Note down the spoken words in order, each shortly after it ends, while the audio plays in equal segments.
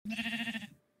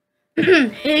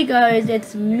Hey guys,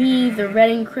 it's me, the Red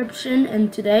Encryption,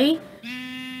 and today,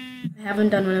 I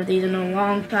haven't done one of these in a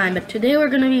long time, but today we're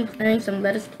gonna be playing some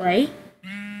Let Us Play.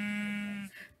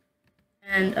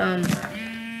 And,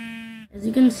 as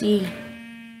you can see,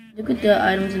 look at the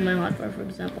items in my hotbar, for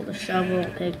example, the shovel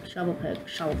pick, whatever.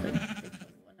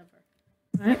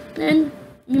 Alright, and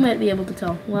you might be able to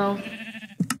tell, well,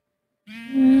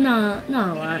 not a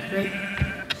lot, right?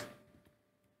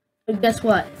 But guess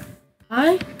what?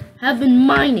 I have been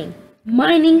mining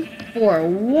for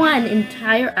one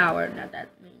entire hour. Now that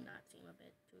may not seem a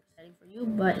bit too exciting for you,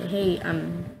 but hey,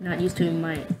 I'm not used to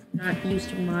mine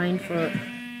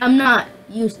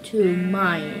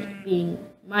being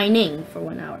mining for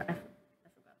 1 hour. I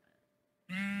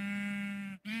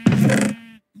forgot.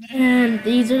 And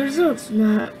these are the results.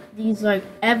 Not these, like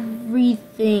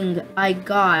everything I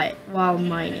got while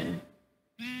mining.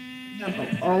 For example,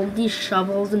 all these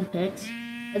shovels and picks,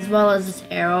 as well as this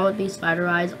arrow, these spider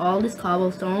eyes, all this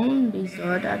cobblestone, these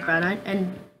sword, that granite,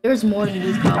 and there's more than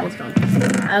these cobblestone.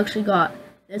 I actually got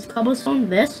this cobblestone,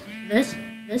 this.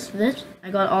 I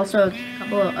got also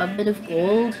a bit of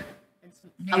gold, and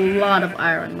a lot of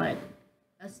iron, like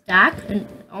a stack, and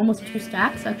almost 2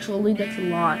 stacks. Actually, that's a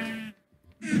lot.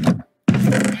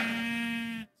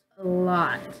 A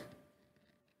lot.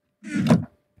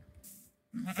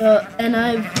 And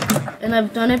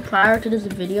I've done it prior to this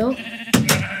video,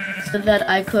 so that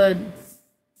I could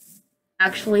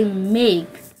actually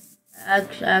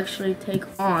take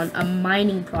on a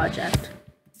mining project.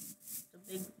 It's a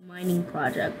big mining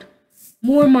project.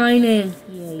 More mining!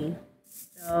 Yay.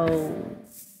 So,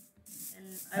 and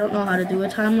I don't know how to do a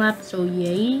time lapse, so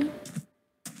yay.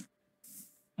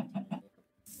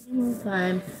 More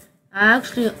time. I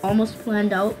actually almost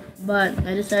planned out, but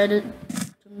I decided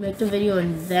to make the video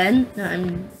and then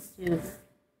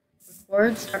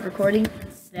start recording,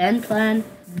 then plan,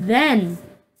 then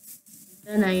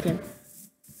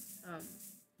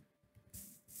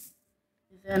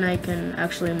I can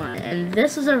actually mine. And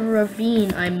this is a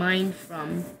ravine I mined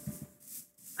from.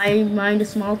 I mined a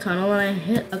small tunnel and I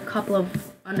hit a couple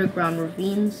of underground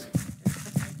ravines.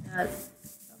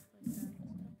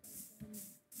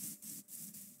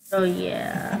 So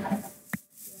yeah.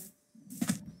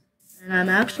 And I'm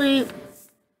actually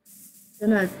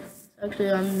gonna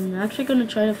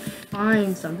try to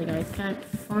find something. I can't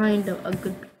find a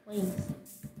good place.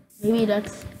 Maybe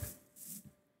that's...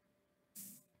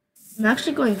 I'm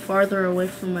actually going farther away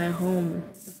from my home.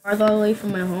 The farther away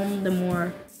from my home, the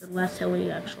less hilly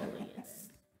actually it is.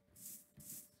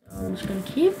 So I'm just gonna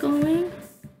keep going.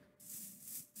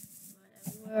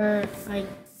 Whatever, I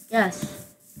guess.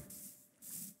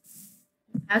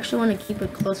 I actually want to keep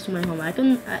it close to my home.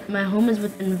 My home is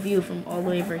within view from all the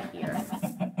way over here.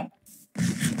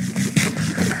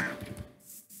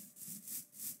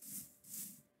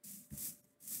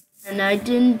 And I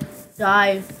didn't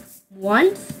die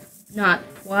once, not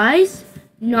twice,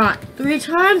 not 3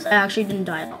 times. I actually didn't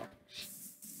die at all.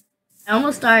 I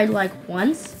almost died like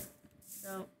once.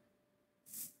 So,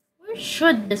 where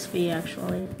should this be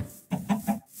actually?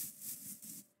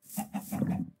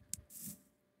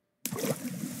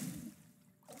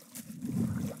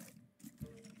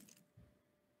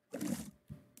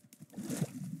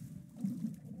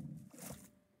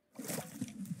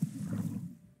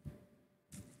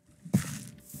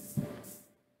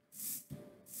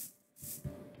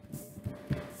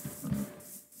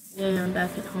 Yeah, I'm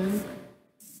back at home.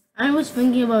 I was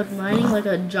thinking about mining like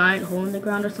a giant hole in the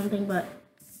ground or something, but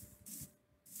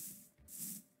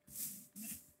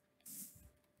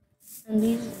and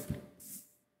these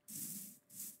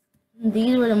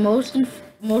were the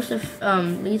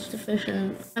least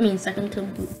efficient. I mean,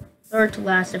 third to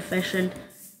last efficient,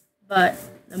 but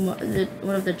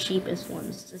one of the cheapest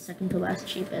ones, the second to last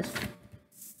cheapest.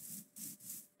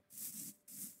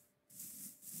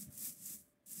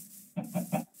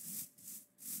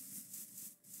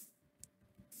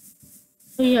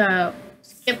 So yeah,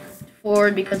 skip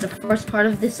forward because the first part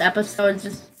of this episode is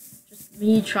just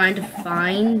me trying to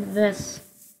find this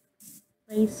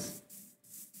place.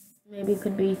 Maybe it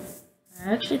could be.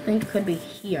 I actually think it could be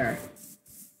here.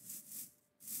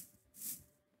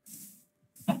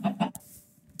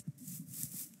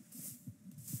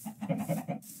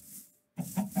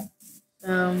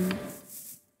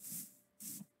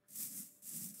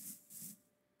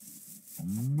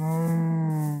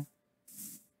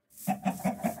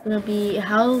 It's gonna be,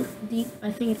 how deep?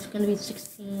 I think it's gonna be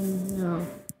 16, no,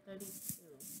 32.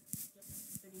 Yep,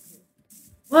 32.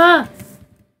 Whoa! I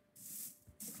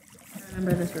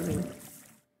remember this ravine.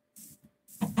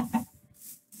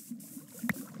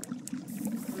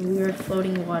 Weird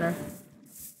floating water.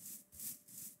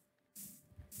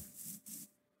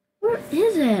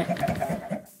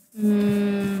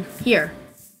 Here.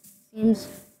 Seems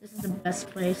this is the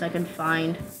best place I can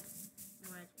find.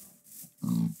 Might as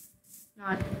well.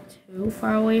 Not too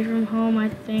far away from home, I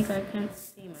think. I can't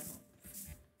see my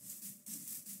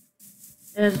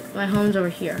home. My home's over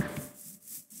here.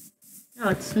 No,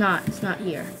 it's not. It's not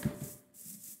here.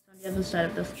 It's on the other side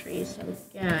of those trees. So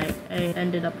again, I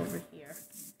ended up over here.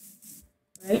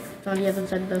 Right? It's on the other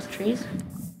side of those trees.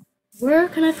 Where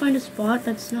can I find a spot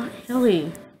that's not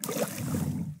hilly?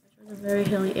 It's a very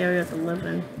hilly area to live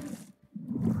in.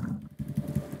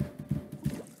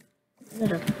 Is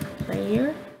there a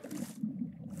player?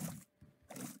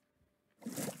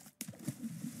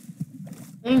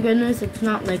 Thank goodness it's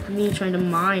not like me trying to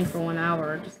mine for 1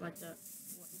 hour, just like the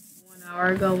 1 hour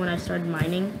ago when I started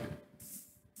mining.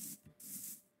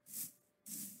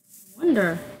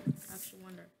 Wonder. Actually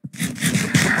wonder.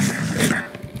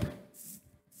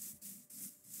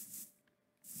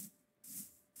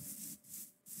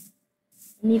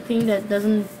 Anything that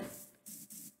doesn't...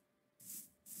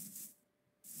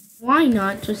 Why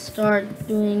not just start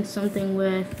doing something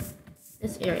with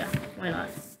this area? Why not?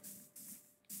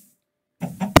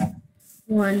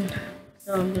 1.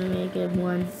 So I'm gonna make it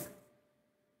 1.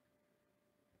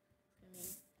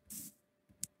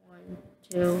 1,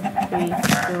 2, 3,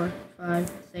 4,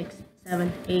 5, 6,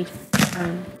 7, 8,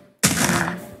 9,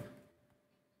 10.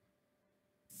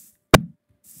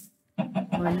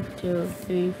 1, 2,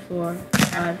 3, 4,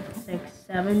 5, 6,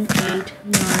 7, 8,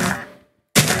 9,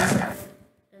 10,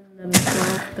 11,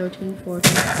 12, 13,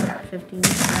 14, 15,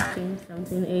 16,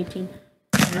 17, 18,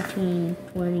 19,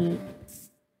 20.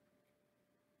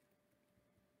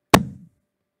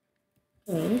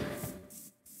 Okay.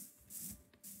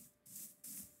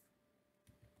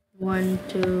 1,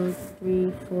 2,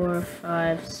 3, 4,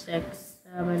 5, 6,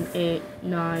 7, 8,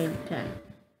 9, 10.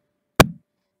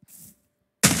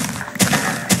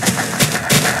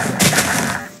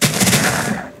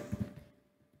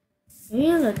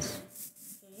 Okay, let's.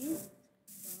 Okay, so.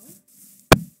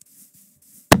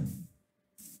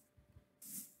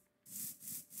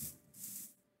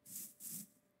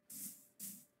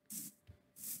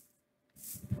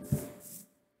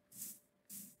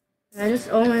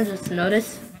 I just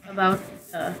noticed about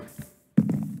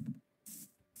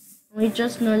we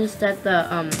just noticed that the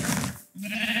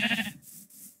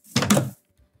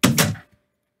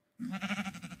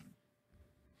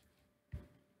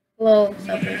hello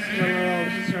service,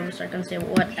 this is service. I can say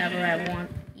whatever I want,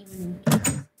 even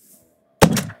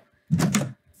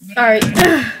sorry.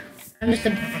 I'm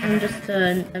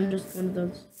just one of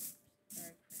those.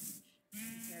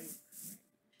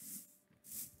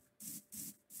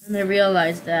 And I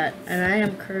realized that, and I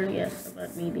am curious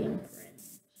about me being cringe.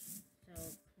 So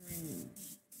cringe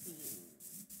to you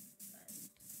guys.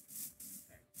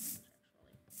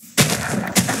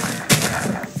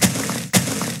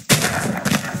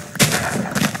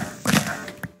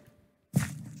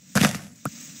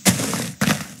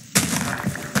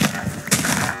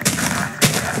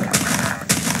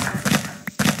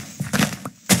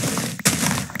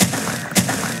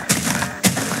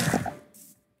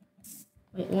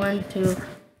 Wait, 1, 2,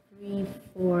 3,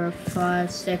 4,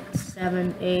 5, 6,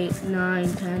 7, 8,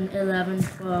 9, 10, 11,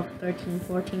 12, 13,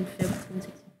 14, 15,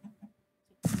 16,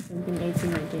 17,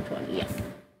 18, 19, 20, yeah.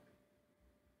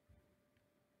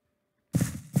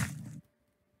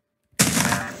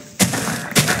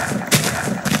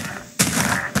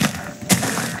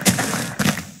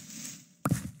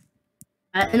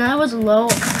 And I was low.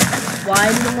 Why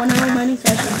did the 1 hour mining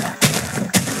session?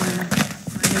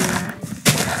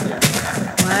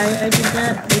 Why I did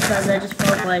that? Because I just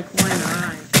felt like, why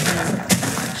not? I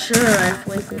mean, sure, I've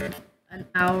wasted an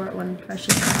hour, 1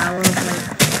 precious hour of my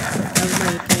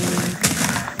gaming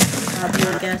hobby,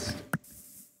 I guess,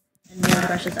 and 1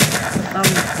 precious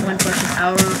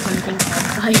hour of something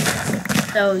outside.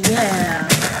 So yeah,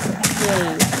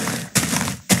 yay.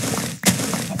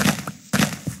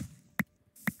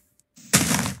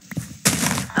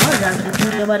 I was actually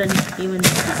thinking about an even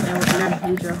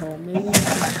huger home. Maybe it's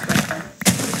just like a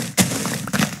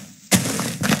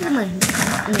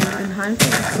in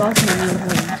hindsight, this is also my new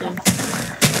home too.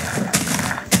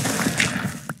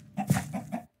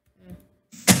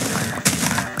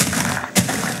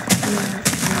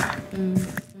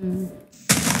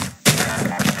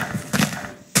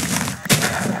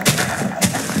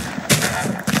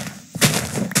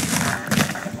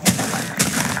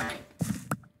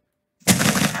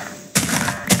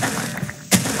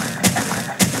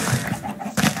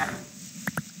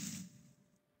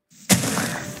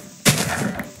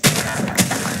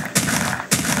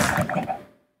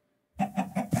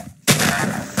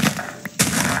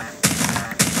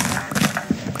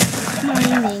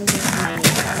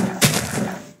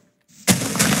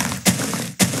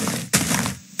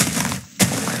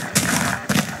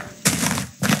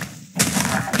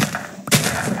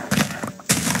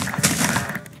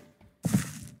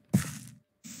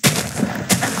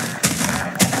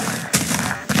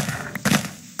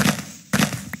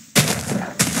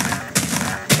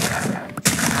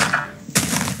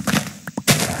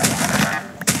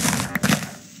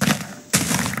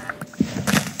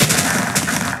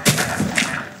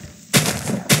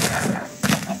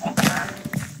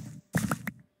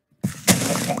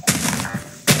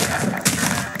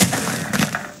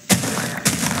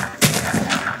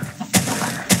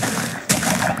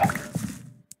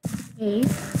 8.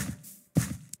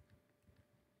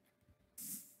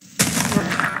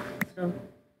 So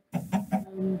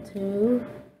 1, 2,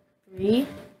 3.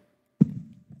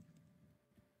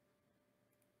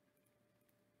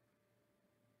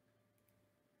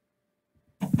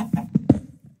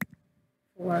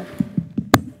 4,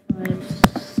 5,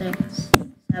 6,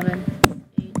 7,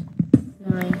 8,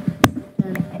 9,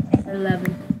 10,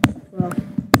 11, 12,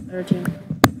 13,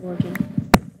 14,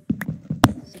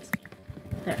 16.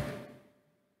 There.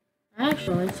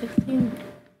 Actually, 16.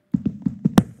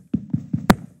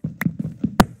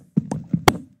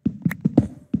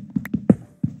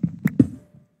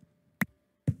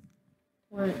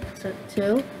 One, so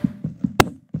 2,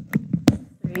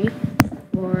 3,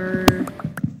 4,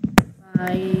 5,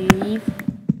 6,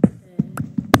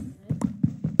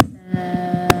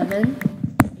 7,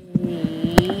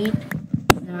 8,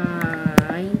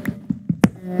 9,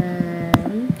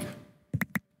 10.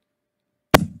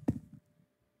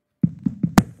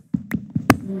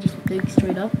 And just dig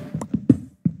straight up.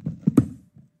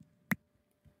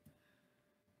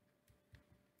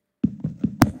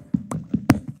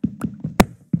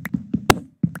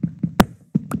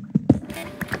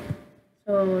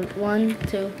 So 1,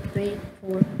 2, 3,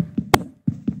 4,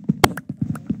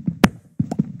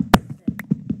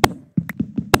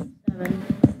 7,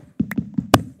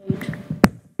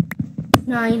 8,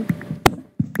 9,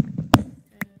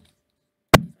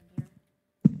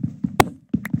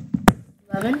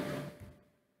 11,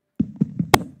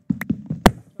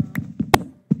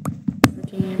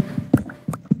 13,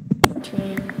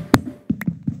 14,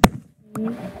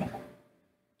 15.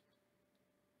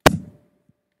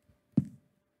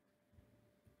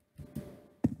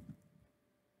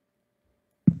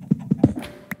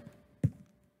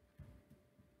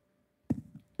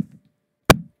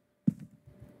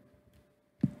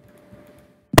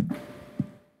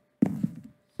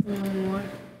 One more.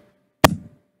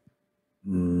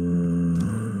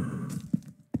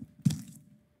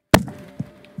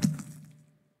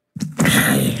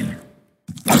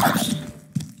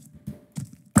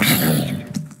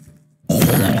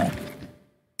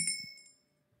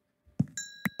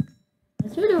 I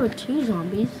thought there were 2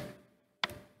 zombies.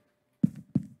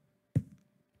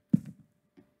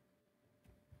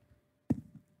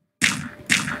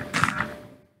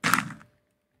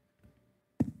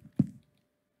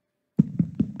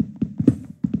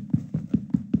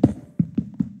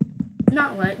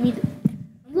 Not let me.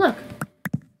 Look.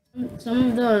 Some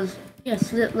of those.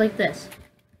 Yes, like this.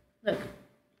 Look.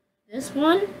 This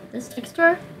one, this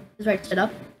texture is right side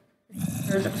up.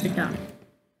 This is upside down.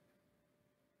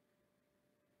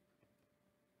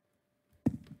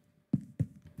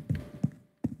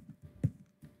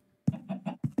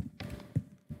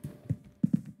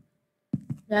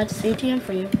 That's ATM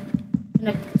for you.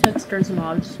 Connect textures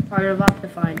mods, part of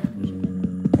Optifine.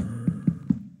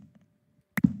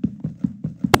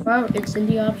 Well, it's in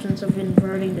the options of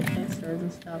inverting the textures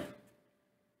and stuff.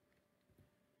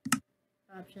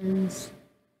 Options,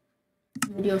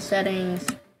 video settings,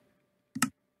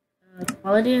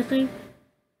 quality, I think.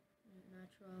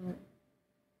 Natural.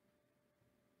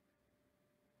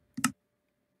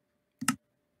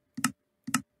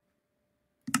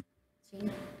 See?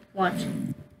 Watch.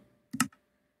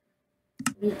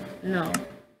 No.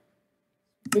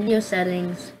 Video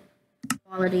settings,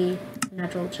 quality,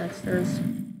 natural textures.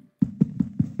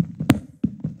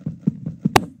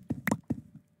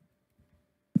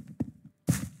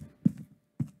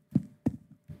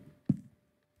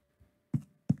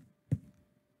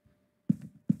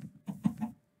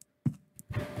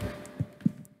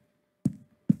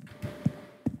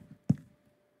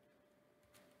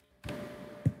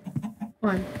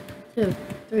 One, 2,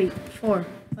 3, 4,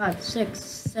 5, 6,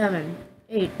 7,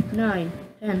 8, 9,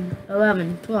 10,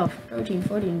 11, 12, 13,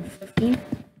 14, 15.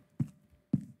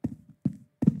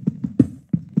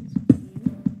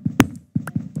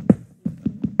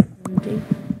 16,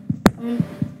 17,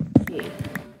 18.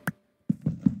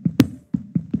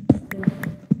 2,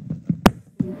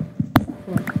 3,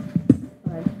 4,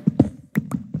 5,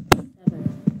 7,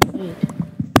 8,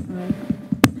 9,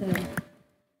 10.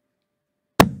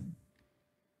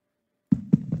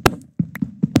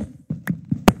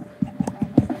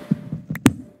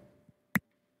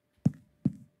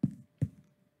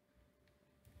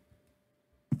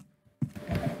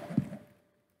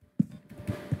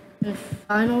 And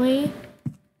finally,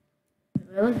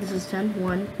 look, this is 10.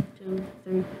 1, 2,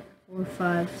 3, 4,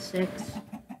 5, 6.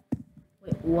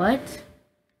 Wait, what?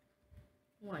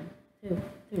 1, 2,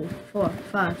 3, 4,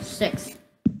 5, 6.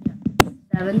 Yeah.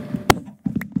 7,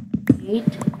 8,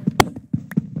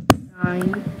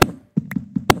 9, 10.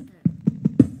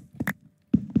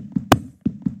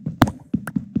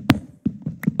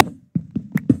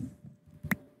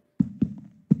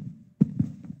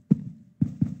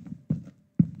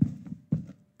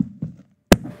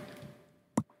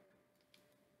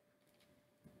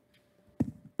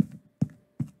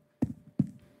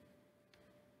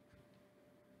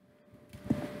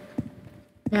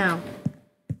 Now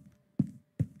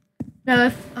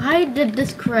if I did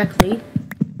this correctly,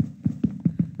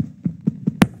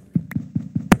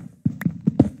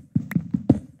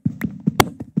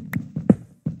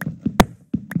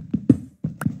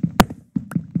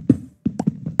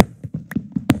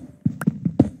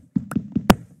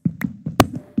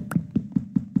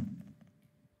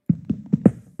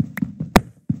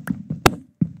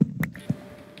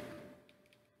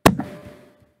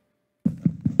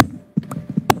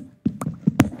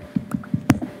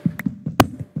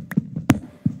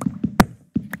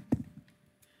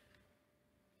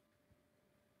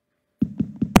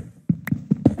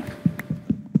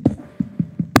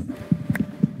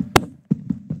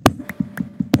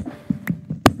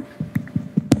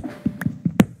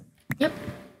 yep.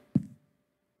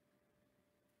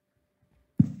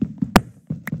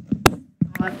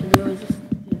 All I have to do is just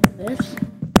do this.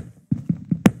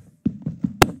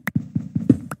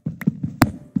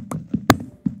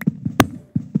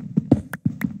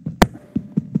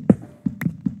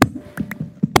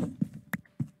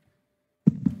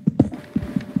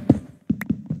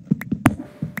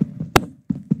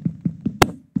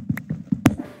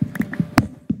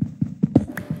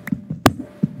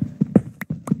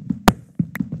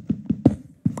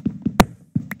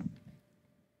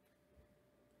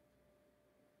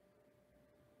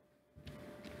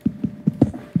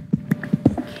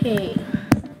 Okay.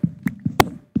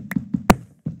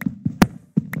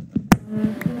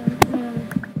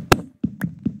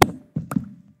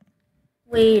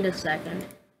 Wait a second.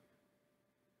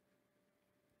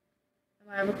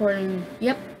 Am I recording?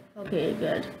 Yep. Okay,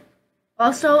 good.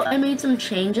 Also, I made some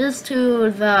changes to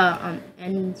the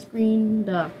end screen,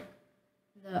 the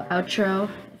outro.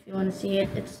 If you want to see it,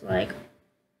 it's like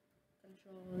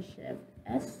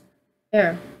Control-Shift-S.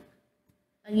 There.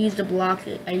 I used the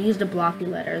blocky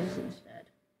letters instead.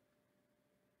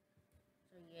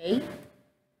 So yay.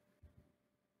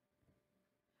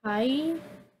 Hi.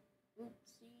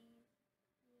 Oopsie.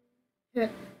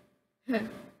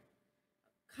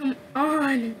 Come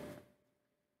on.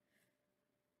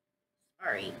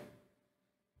 Sorry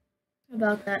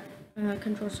about that.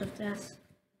 Control-Shift-S.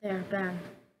 There, bam.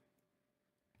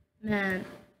 Man,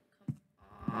 come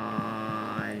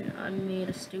on. I made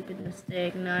a stupid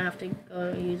mistake. Now I have to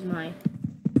go use my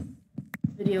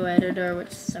video editor,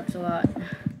 which sucks a lot.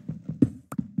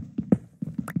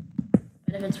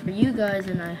 But if it's for you guys,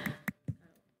 then I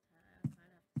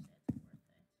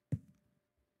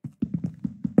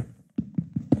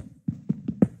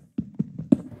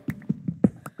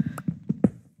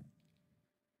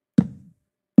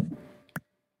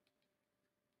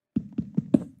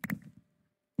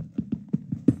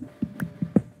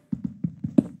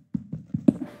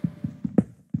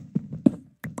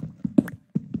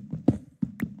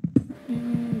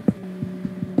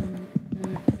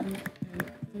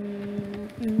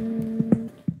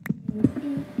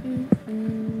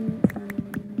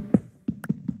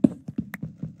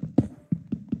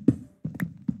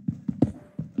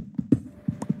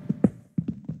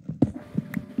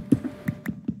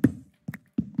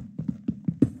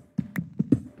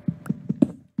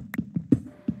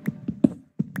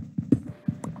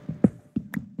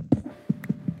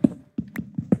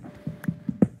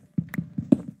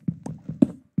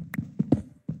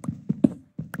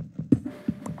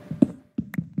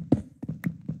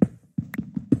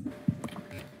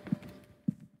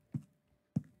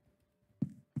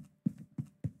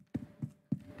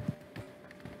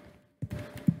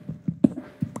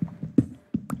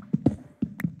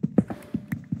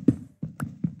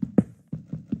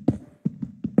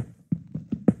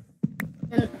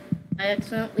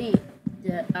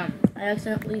I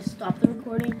accidentally stopped the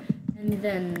recording, and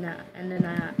then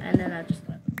I just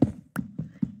left.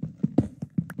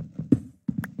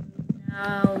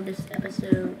 Now this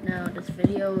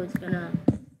video is gonna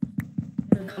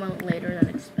come out later than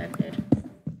expected,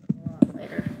 a lot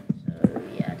later. So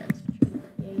yeah, that's true.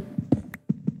 Yay.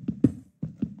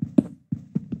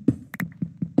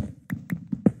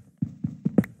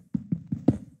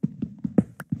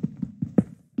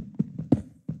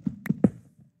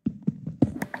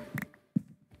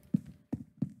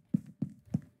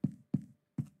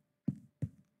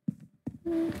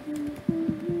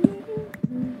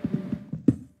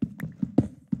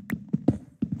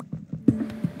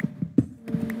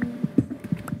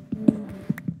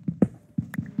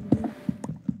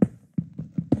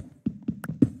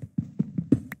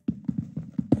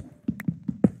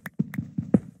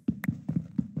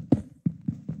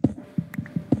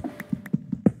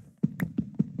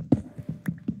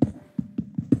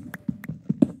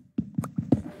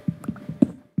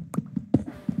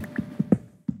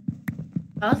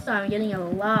 Also, I'm getting a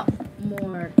lot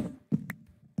more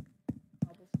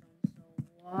cobblestone. So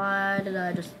why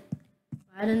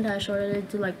didn't I shorten it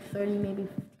to like 30, maybe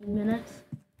 15 minutes?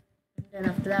 And then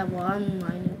after that, while I'm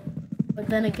mining. But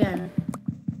then again,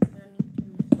 I'm gonna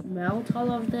need to melt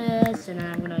all of this, and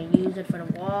I'm gonna use it for the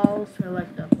walls, for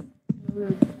like the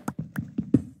smooth.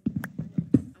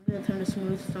 I'm gonna turn the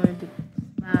smooth stone into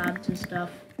slabs and stuff.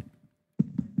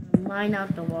 I'm gonna mine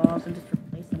out the walls and just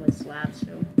replace them with slabs.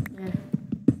 So yeah, I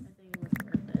think it was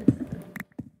worth it.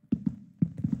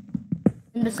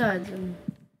 And besides, I'm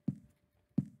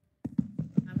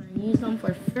gonna use them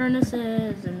for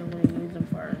furnaces, and I'm gonna use them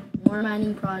for more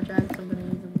mining projects. I'm gonna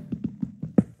use them in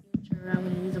the future. I'm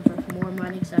gonna use them for more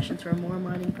mining sessions, for more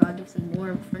mining projects, and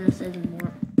more furnaces, and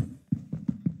more.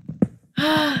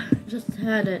 Just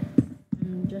had it.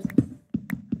 Just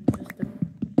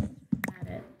had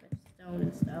it with stone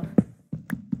and stuff.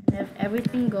 And if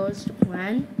everything goes to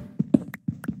plan,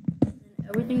 then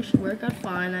everything should work out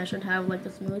fine. I should have like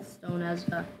the smooth stone as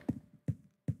the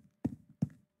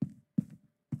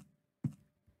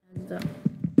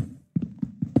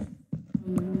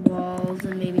walls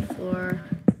and maybe floor.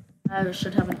 I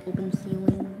should have an open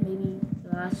ceiling, maybe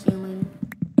glass ceiling.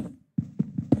 Since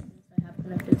I have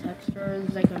connected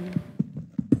textures, I can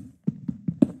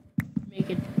make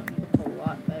it look a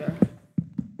lot better.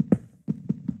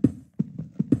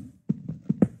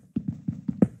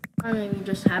 Or maybe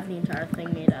just have the entire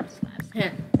thing made out of slabs.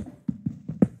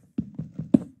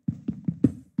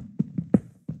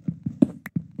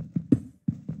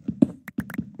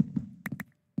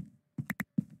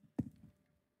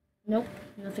 Nope,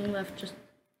 nothing left, just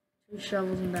 2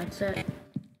 shovels and that's it.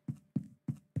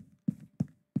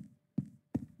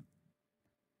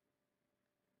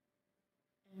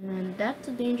 And that's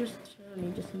a dangerous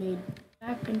journey just made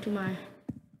back into my,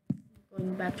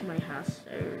 going back to my house.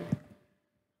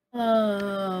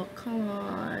 Oh, come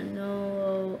on,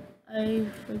 no, I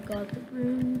forgot to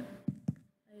bring,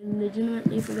 I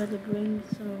legitimately forgot to bring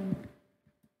some.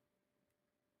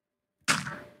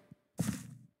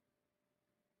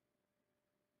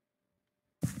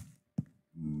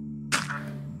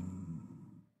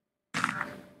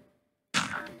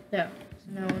 There,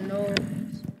 so now no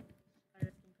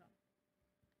spiders can come.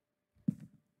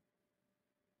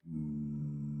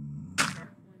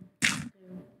 1,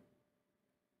 2,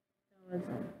 that was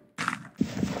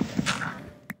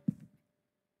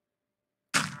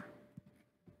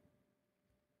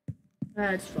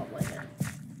I just felt like it.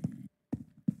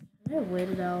 Should I wait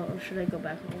it out or should I go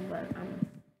back home? But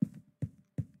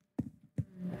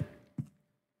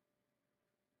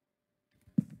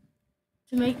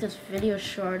to make this video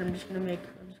short, I'm just gonna try to get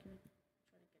back home.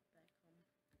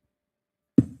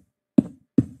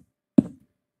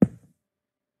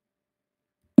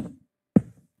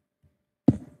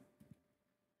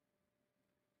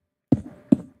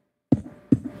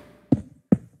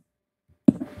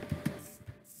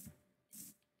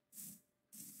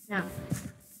 Now.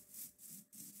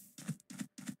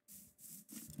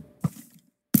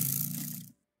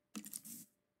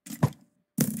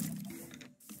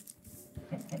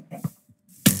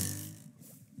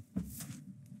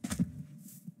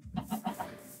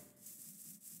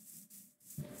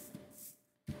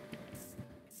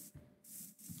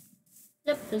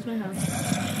 Yep, there's my house.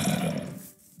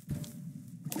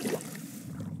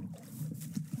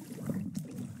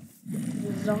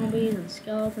 There's zombies and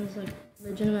skeletons like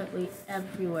legitimately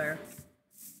everywhere.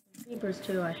 And creepers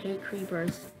too, I hate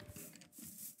creepers.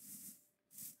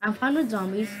 I'm fine with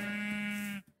zombies.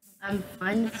 I'm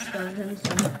fine with skeletons,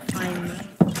 I'm fine.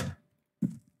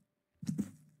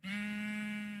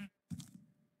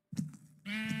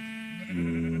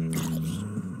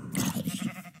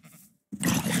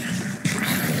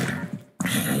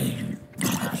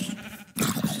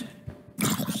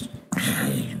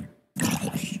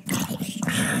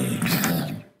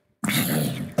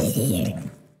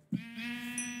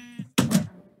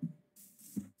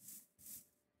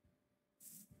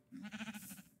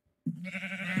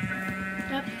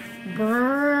 Yep.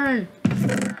 Burn!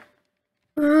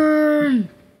 Burn!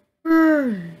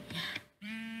 Burn!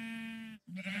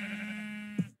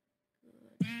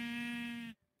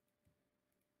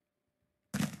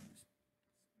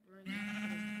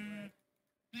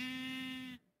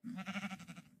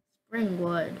 Bring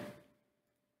wood.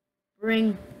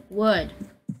 Bring wood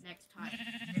next time.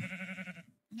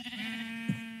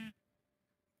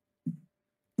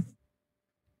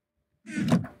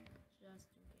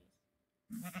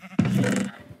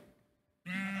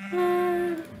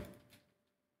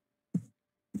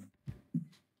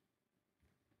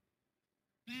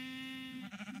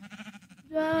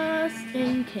 Just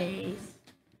in case.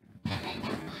 Just in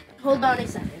case. Hold on a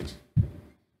second.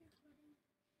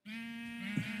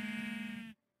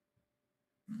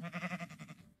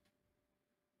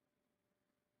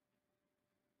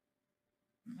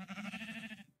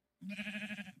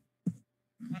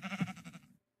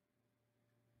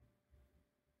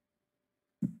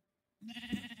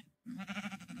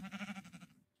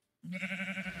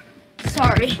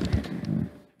 Sorry.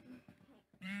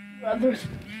 Brothers,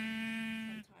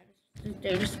 sometimes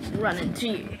they just run into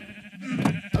you.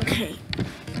 Okay.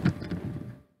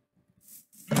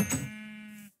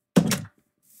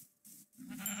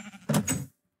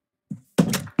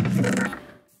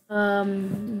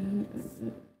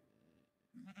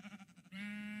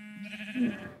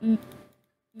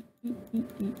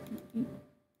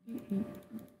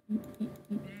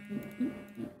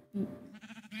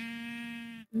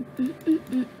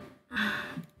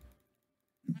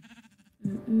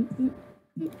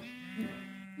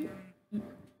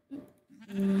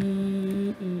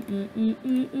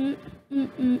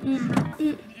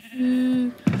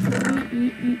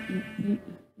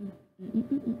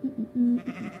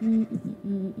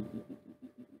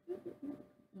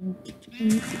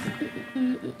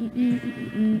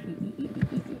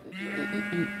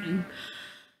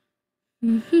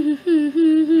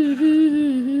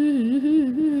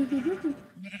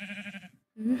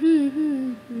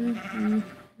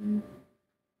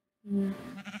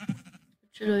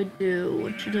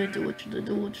 What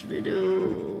should I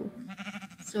do?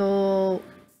 So,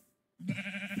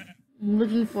 I'm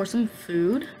looking for some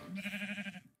food.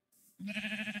 No,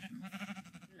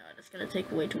 that's gonna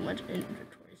take way too much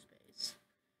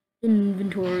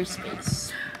inventory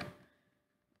space.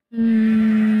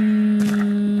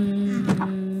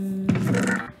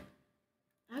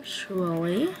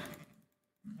 Actually,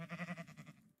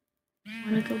 I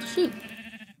wanna kill the sheep.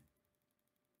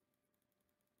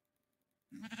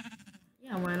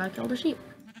 Yeah, why not kill the sheep?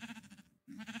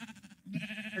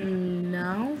 And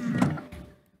now,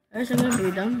 first I'm gonna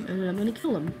breed them, and then I'm gonna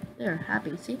kill them. There,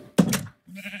 happy, see?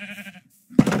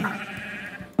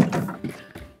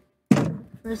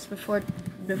 First,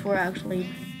 before actually.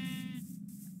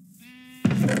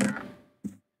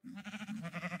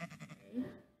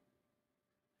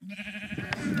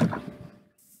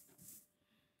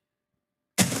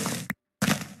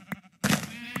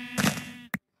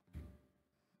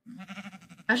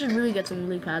 I should really get some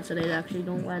lily pads so they actually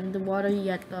don't land in the water,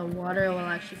 yet the water will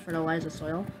actually fertilize the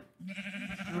soil.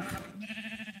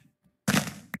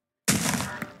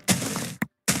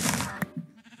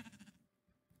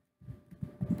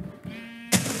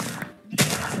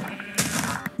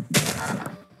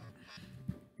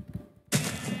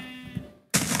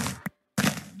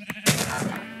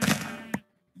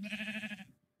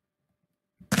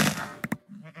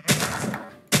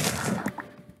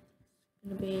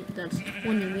 That's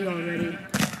 20 meat already.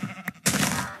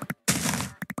 Let's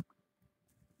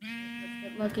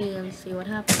get lucky and see what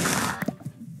happens.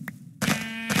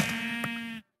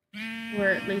 Or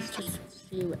at least just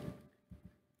see what.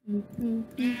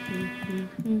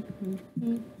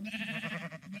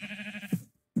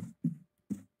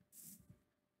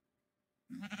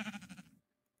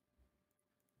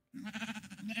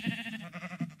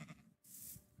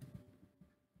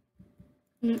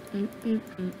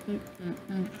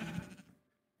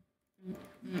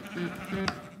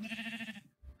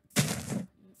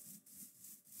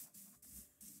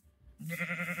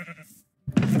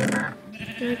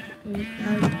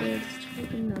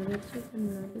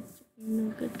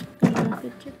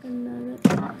 Chicken nugget.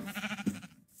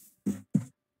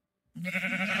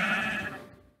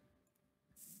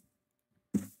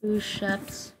 Two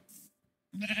chefs.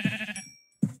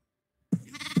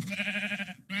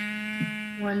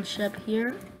 One chef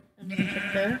here and one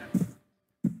chef there.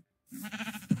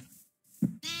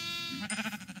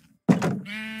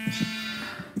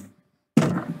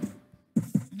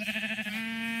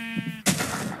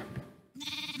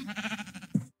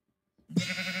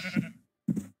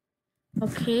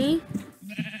 Okay.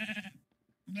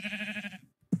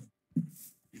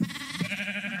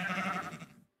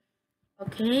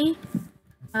 Okay.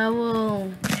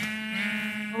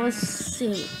 Let's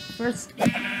see. First.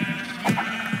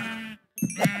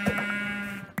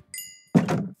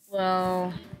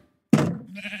 Well.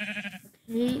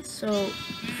 Okay, so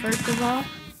first of all,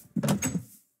 I'm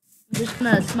just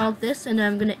gonna smelt this and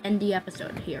then I'm gonna end the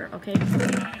episode here, okay?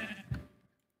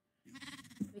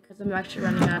 Because I'm actually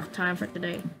running out of time for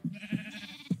today.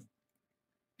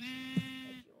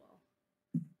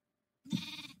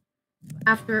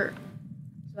 After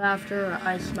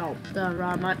I smelt the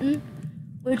raw mutton,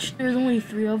 which there's only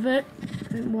 3 of it,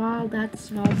 and while that's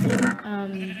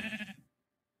smelting,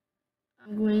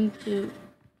 I'm going to,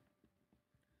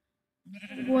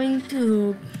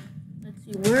 let's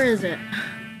see, where is it?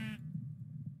 I'm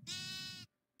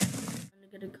gonna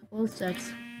get a couple of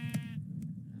steps.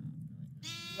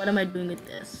 What am I doing with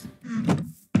this?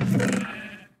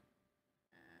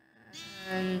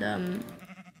 And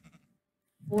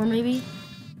 4 maybe?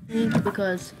 I think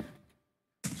because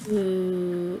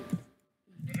to,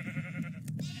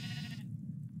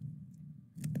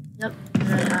 yep,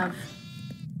 and I have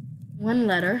one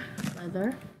letter,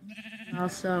 and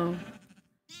also,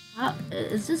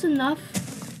 is this enough?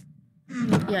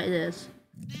 Yeah, it is.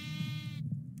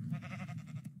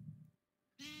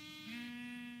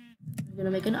 I'm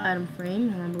gonna make an item frame,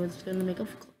 and I'm just gonna make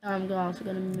I'm also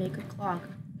gonna make a clock.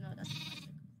 No, that's not a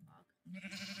clock.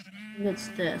 I think it's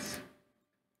this.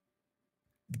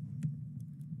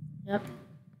 Yep.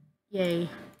 Yay.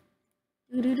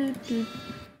 Doo-doo-doo-doo.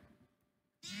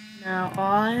 Now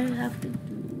all I have to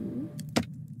do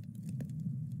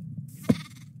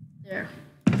there.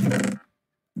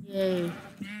 Yay.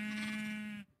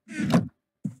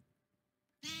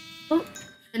 Oh,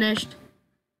 finished.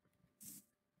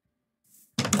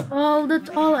 Well, that's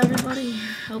all, everybody.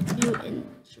 Hope you enjoy.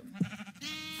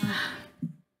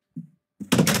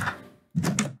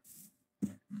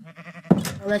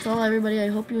 Well, that's all, everybody. I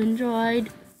hope you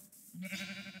enjoyed.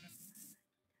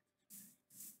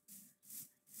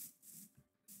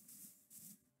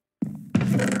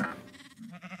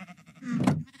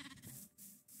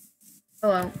 Oh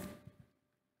well.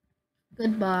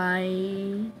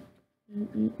 Goodbye.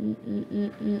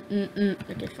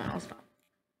 Okay, fine. I'll stop.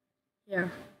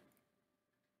 Here.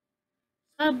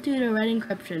 Sub to the red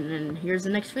encryption, and here's the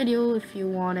next video if you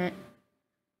want it.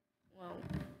 Well,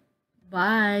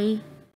 bye.